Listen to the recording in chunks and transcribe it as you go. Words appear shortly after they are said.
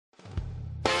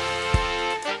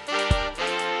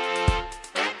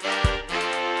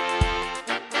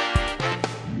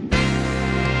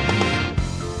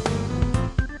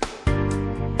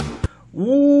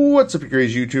What's up, you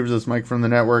crazy YouTubers? It's Mike from the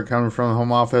network, coming from the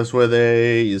home office with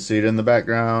you see it in the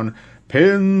background,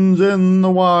 Pins in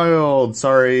the Wild.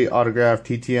 Sorry, autograph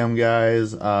TTM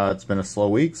guys. It's been a slow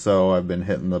week, so I've been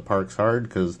hitting the parks hard,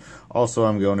 because also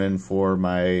I'm going in for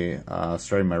my,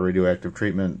 starting my radioactive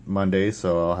treatment Monday,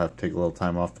 so I'll have to take a little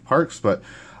time off the parks. But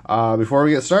before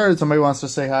we get started, somebody wants to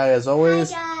say hi as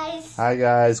always. Hi guys. Hi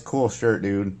guys. Cool shirt,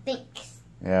 dude. Thanks.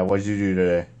 Yeah, what did you do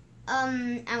today?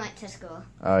 I went to school.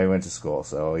 Oh, he went to school,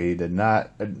 so he did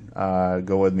not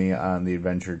go with me on the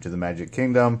adventure to the Magic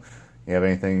Kingdom. You have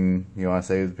anything you want to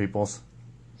say to the peoples?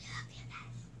 We love you guys.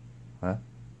 Huh?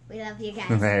 We love you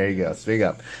guys. There you go. Speak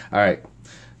up. All right.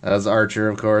 That's Archer,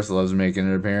 of course. Loves making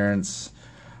an appearance.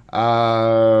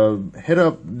 Hit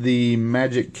up the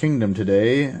Magic Kingdom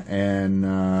today, and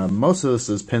most of this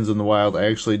is Pins in the Wild. I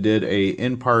actually did a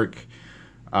in-park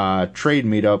trade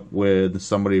meetup with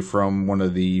somebody from one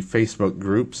of the Facebook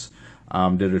groups.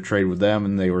 Did a trade with them,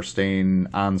 and they were staying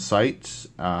on site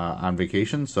on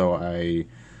vacation, so I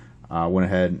went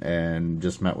ahead and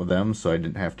just met with them, so I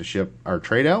didn't have to ship our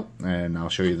trade out, and I'll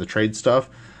show you the trade stuff.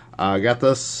 I got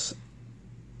this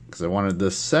because I wanted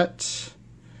this set.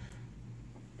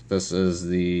 This is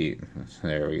the,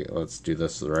 there we go, let's do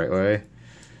this the right way.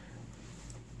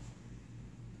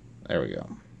 There we go.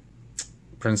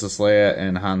 Princess Leia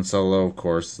and Han Solo, of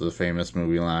course, the famous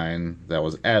movie line that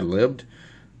was ad-libbed.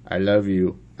 I love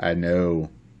you, I know.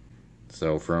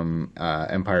 So from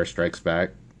Empire Strikes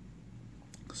Back.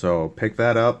 So pick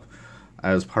that up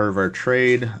as part of our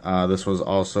trade. This was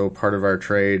also part of our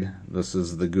trade. This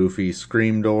is the Goofy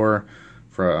Scream Door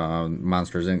for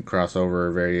Monsters Inc.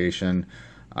 crossover variation.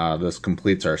 This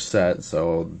completes our set,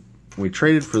 so we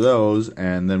traded for those,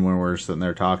 and then when we're sitting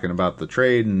there talking about the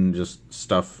trade and just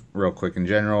stuff real quick in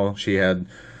general, she had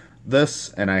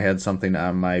this, and I had something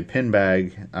on my pin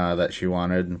bag that she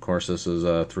wanted. And of course, this is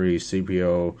a 3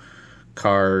 CPO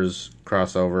Cars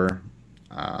crossover,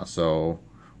 so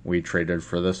we traded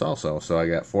for this also. So I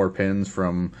got 4 pins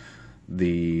from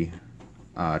the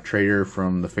trader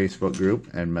from the Facebook group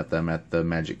and met them at the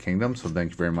Magic Kingdom, so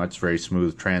thank you very much. Very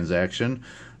smooth transaction.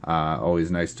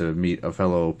 Always nice to meet a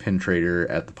fellow pin trader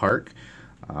at the park.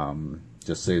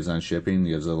 Just saves on shipping,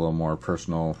 gives it a little more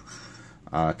personal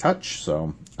touch.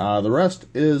 So the rest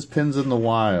is Pins in the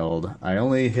Wild. I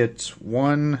only hit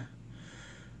one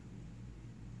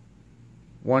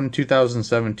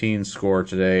 2017 score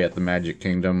today at the Magic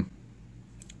Kingdom.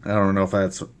 I don't know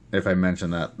if I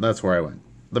mentioned that. That's where I went.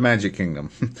 The Magic Kingdom.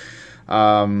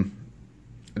 I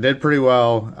did pretty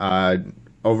well.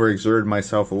 Overexerted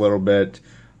myself a little bit.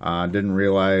 Didn't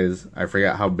realize, I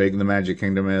forgot how big the Magic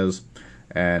Kingdom is,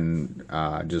 and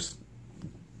just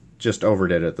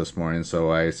overdid it this morning,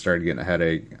 so I started getting a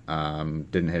headache.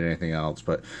 Didn't hit anything else,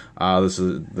 but this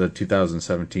is the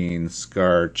 2017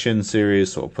 Scar Chin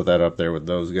series, so we'll put that up there with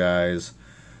those guys.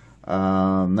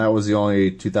 That was the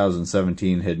only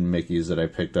 2017 hidden Mickeys that I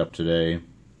picked up today.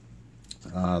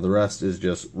 The rest is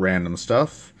just random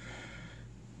stuff.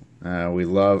 We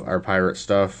love our pirate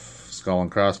stuff. Skull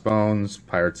and Crossbones,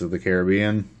 Pirates of the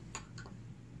Caribbean.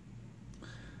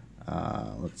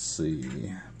 Let's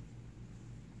see.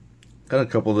 Got a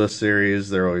couple of this series.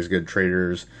 They're always good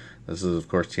traders. This is, of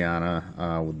course,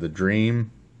 Tiana with the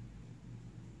Dream.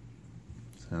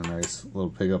 So nice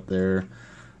little pickup there.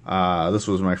 This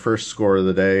was my first score of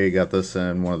the day. Got this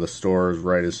in one of the stores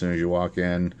right as soon as you walk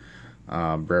in.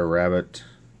 Brer Rabbit.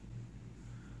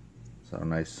 So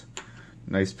nice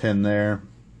pin there.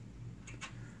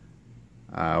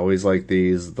 I always like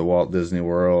these, the Walt Disney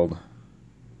World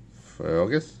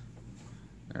focus.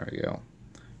 There we go.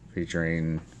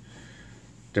 Featuring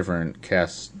different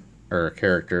cast or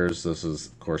characters. This is,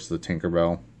 of course, the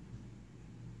Tinkerbell.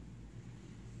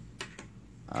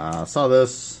 Saw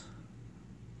this.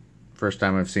 First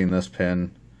time I've seen this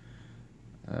pin.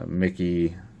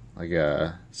 Mickey, like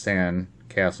a sand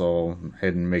castle,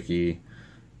 hidden Mickey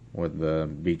with the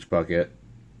beach bucket.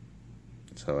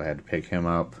 So I had to pick him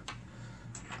up.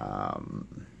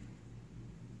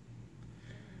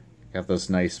 Got this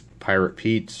nice Pirate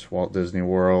Pete, Walt Disney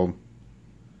World.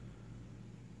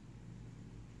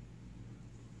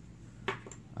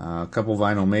 A couple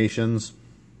Vinylmations.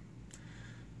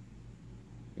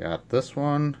 Got this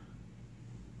one.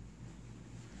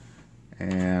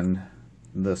 And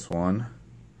this one.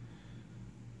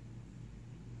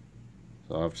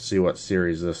 So I'll have to see what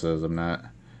series this is. I'm not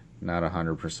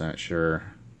 100% sure.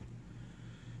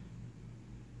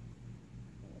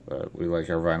 But we like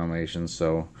our Vinylmations,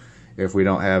 so if we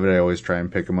don't have it, I always try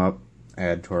and pick them up,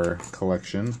 add to our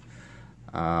collection.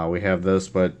 We have this,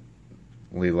 but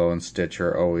Lilo and Stitch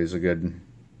are always a good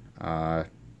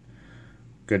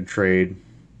trade.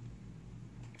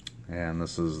 And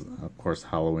this is, of course,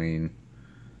 Halloween.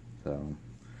 So,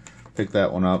 pick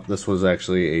that one up. This was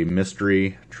actually a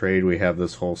mystery trade. We have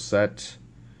this whole set,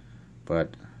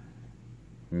 but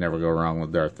you never go wrong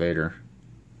with Darth Vader.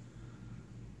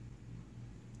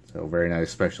 So, very nice,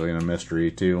 especially in a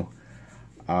mystery, too.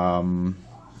 Grab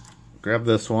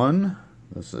this one.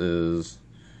 This is,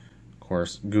 of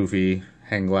course, Goofy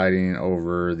hang gliding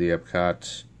over the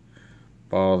Epcot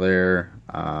ball there.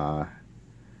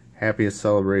 Happiest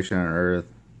celebration on Earth,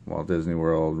 Walt Disney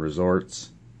World Resorts.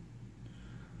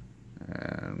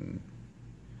 And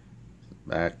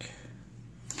back.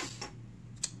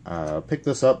 Pick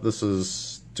this up. This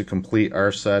is to complete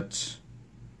our set.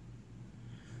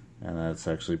 And that's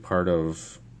actually part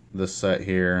of this set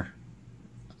here.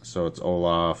 So it's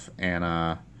Olaf,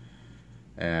 Anna,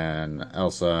 and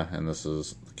Elsa, and this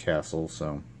is the castle.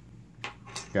 So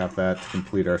got that to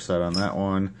complete our set on that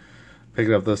one. Picked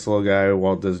up this little guy,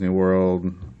 Walt Disney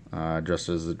World, dressed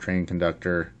as the train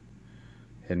conductor.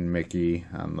 Hidden Mickey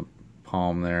on the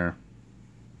palm there.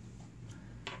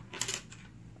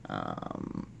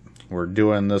 We're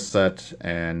doing this set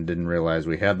and didn't realize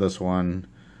we had this one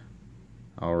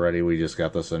already. We just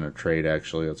got this in a trade,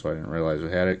 actually. That's why I didn't realize we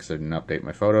had it, because I didn't update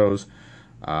my photos.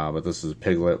 But this is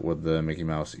Piglet with the Mickey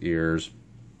Mouse ears.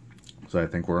 So I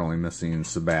think we're only missing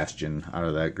Sebastian out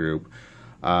of that group.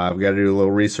 I've got to do a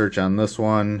little research on this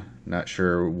one. Not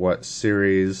sure what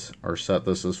series or set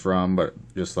this is from, but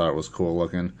just thought it was cool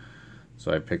looking.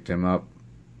 So I picked him up.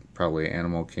 Probably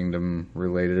Animal Kingdom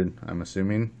related, I'm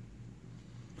assuming.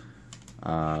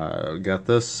 Got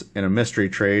this in a mystery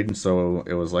trade, so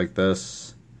it was like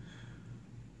this.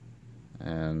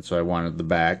 And so I wanted the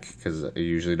back, because I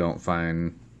usually don't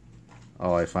find,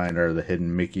 all I find are the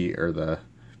hidden Mickey, or the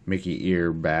Mickey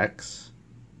ear backs.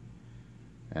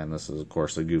 And this is, of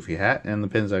course, a Goofy hat, and the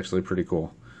pin's actually pretty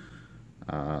cool.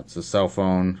 It's a cell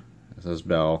phone. It says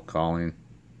Bell calling.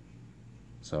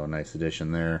 So, nice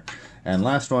addition there. And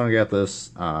last one, I got this.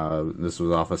 This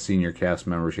was off a senior cast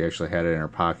member. She actually had it in her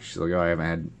pocket. She's like, oh, I haven't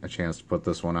had a chance to put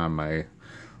this one on my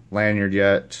lanyard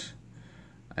yet.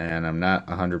 And I'm not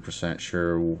 100%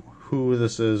 sure who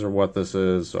this is or what this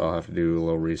is, so I'll have to do a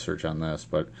little research on this.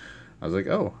 But I was like,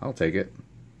 oh, I'll take it.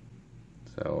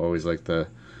 So, always like the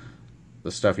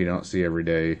stuff you don't see every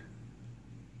day.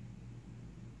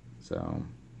 So,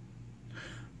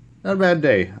 not a bad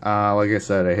day. Like I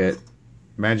said, I hit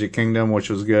Magic Kingdom, which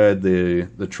was good.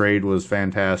 The trade was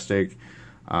fantastic.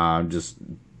 Just,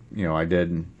 you know, I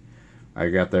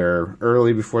got there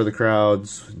early before the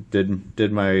crowds,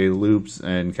 did my loops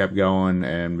and kept going,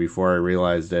 and before I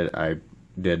realized it, I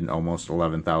did almost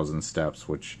 11,000 steps,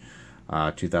 which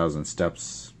 2,000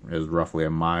 steps is roughly a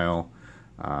mile.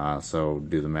 So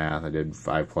do the math. I did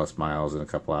 5+ miles in a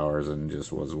couple hours and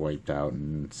just was wiped out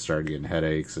and started getting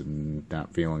headaches and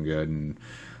not feeling good, and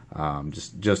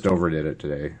just overdid it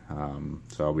today.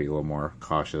 So I'll be a little more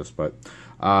cautious, but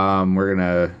we're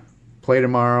gonna play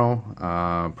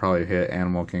tomorrow. Probably hit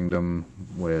Animal Kingdom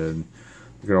with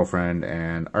Girlfriend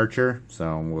and Archer,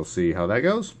 so we'll see how that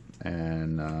goes,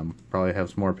 and probably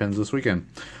have some more pins this weekend.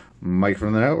 Mike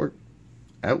from the network,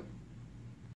 out.